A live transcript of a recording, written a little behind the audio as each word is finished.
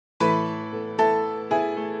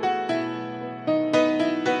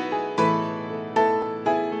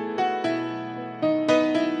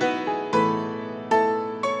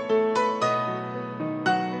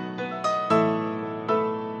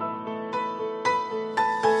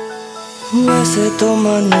वैसे तो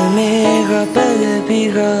मन मेरा पल भी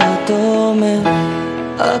रातों में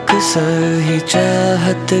अक्सर ही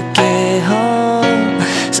चाहत के हाँ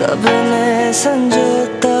सबने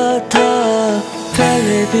संजोता था।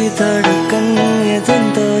 पहले भी धड़कन ये दिन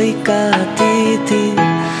तो इकाती थी,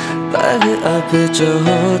 पर अब जो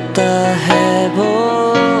होता है वो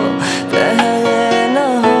पहले न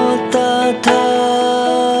होता था।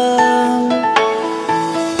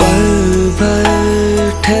 पल भर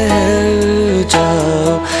ठहर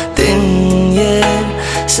जाओ, दिन ये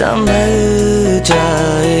संभल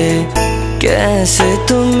जाए, कैसे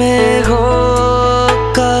तुम्हें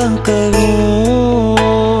रोका करूं।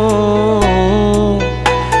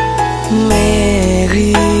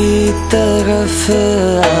 मेरी तरफ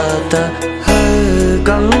आता हर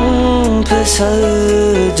गम फिसल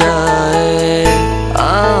जाए,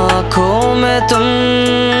 आँखों में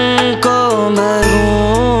तुमको भरूं।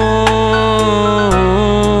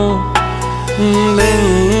 बिन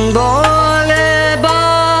बोले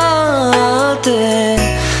बातें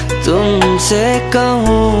तुमसे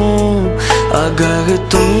कहूँ, अगर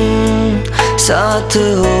तुम साथ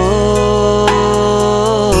हो,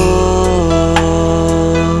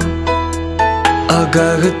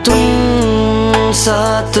 अगर तुम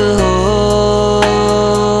साथ हो।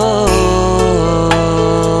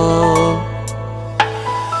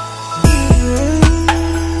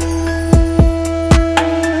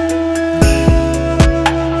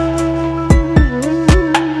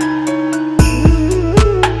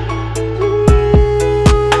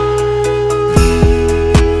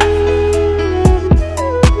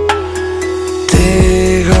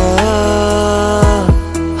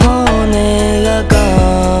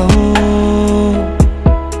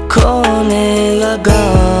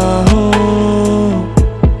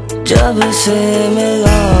 जब से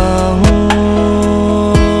मिला हूँ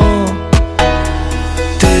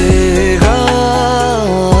तेरा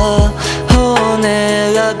होने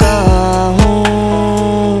लगा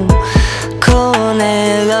हूँ, खोने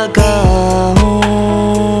लगा हूँ।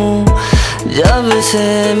 जब से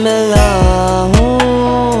मिला हूँ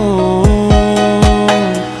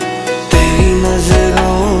तेरी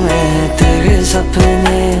नजरों में तेरे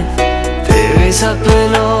सपने, तेरे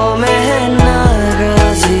सपनों में है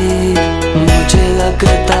नाराजी। मुझे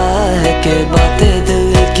लगता है कि बातें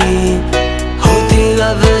दिल की होती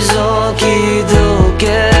लफ्जों की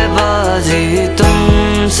धोखेबाजी। तुम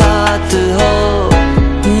साथ हो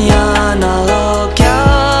या ना हो क्या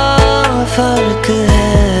फर्क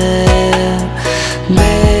है,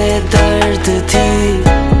 बेदर्द थी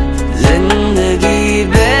जिंदगी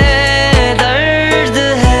बेदर्द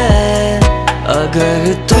है, अगर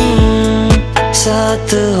तुम साथ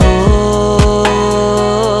हो,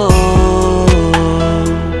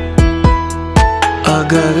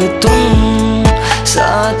 अगर तुम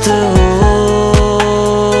साथ हो।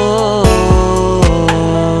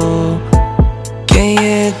 कि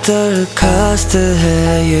ये दरखास्त है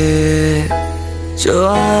ये जो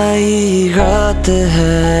आई रात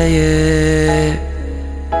है ये,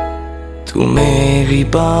 तू मेरी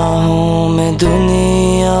बाहों में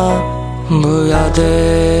दुनिया भुला दे।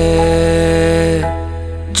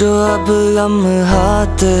 जो अब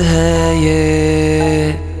लम्हात है ये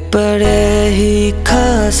बड़े ही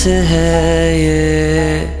खास है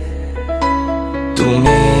ये, तू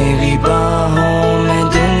मेरी